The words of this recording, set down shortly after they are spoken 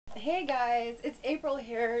Hey guys, it's April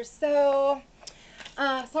here. Sorry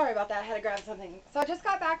about that. I had to grab something. So I just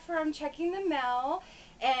got back from checking the mail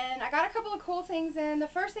and I got a couple of cool things in. The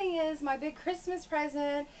first thing is my big Christmas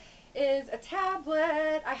present is a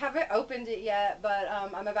tablet. I haven't opened it yet, but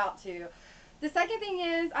I'm about to. The second thing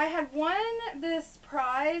is I had won this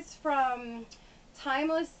prize from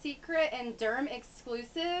Timeless Secret and Derm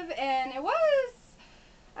exclusive, and it was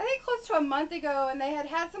I think close to a month ago, and they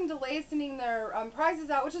had some delays sending their prizes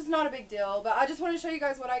out, which is not a big deal, but I just want to show you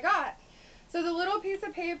guys what I got. So the little piece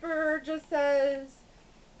of paper just says,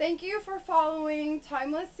 "Thank you for following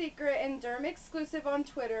Timeless Secret and Derm Exclusive on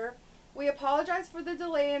Twitter. We apologize for the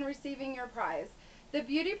delay in receiving your prize. The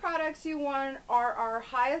beauty products you won are our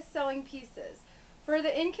highest selling pieces. For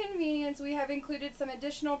the inconvenience, we have included some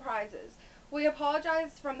additional prizes. We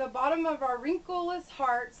apologize from the bottom of our wrinkleless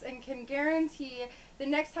hearts and can guarantee the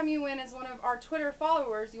next time you win as one of our Twitter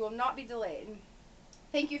followers, you will not be delayed.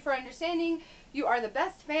 Thank you for understanding. You are the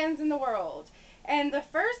best fans in the world." And the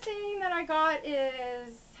first thing that I got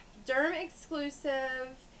is Derm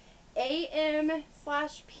exclusive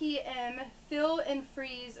AM/PM Fill and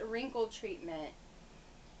Freeze Wrinkle Treatment.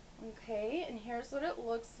 Okay, and here's what it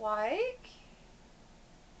looks like.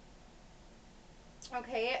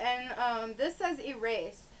 Okay, and this says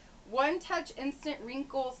erase. One touch instant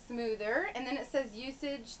wrinkle smoother, and then it says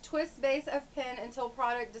usage, twist base of pen until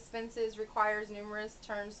product dispenses, requires numerous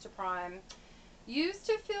turns to prime. Used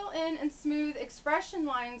to fill in and smooth expression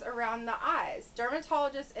lines around the eyes.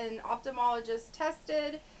 Dermatologist and ophthalmologist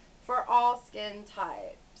tested for all skin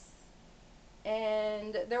types.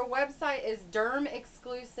 And their website is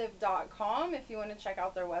dermexclusive.com if you want to check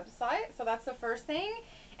out their website. So that's the first thing.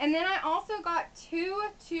 And then I also got 2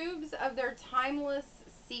 tubes of their Timeless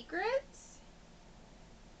Secret.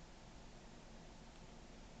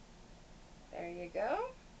 There you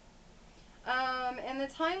go. And the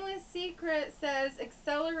Timeless Secret says it's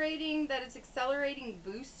accelerating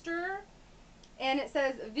booster. And it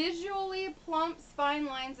says visually plumps fine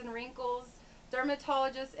lines and wrinkles.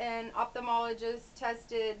 Dermatologists and ophthalmologists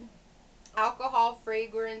tested, alcohol,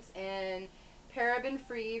 fragrance, and paraben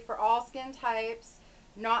free for all skin types,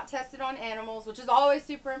 not tested on animals, which is always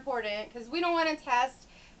super important because we don't want to test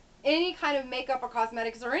any kind of makeup or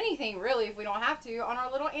cosmetics or anything really if we don't have to on our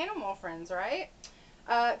little animal friends, right?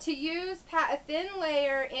 To use, pat a thin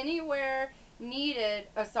layer anywhere needed.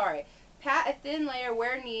 Pat a thin layer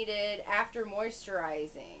where needed after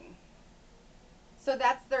moisturizing. So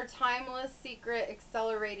that's their Timeless Secret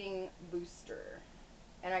Accelerating Booster.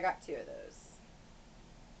 And I got 2 of those.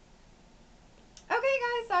 Okay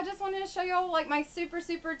guys, so I just wanted to show y'all like my super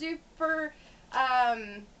duper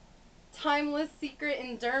Timeless Secret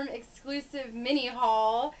and Derm exclusive mini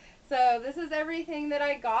haul. So this is everything that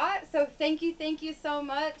I got. So thank you so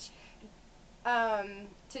much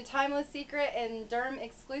to Timeless Secret and Derm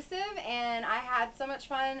exclusive, and I had so much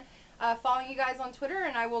fun following you guys on Twitter,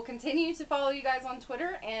 and I will continue to follow you guys on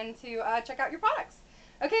Twitter and to check out your products.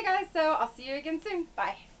 Okay guys, so I'll see you again soon.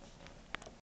 Bye.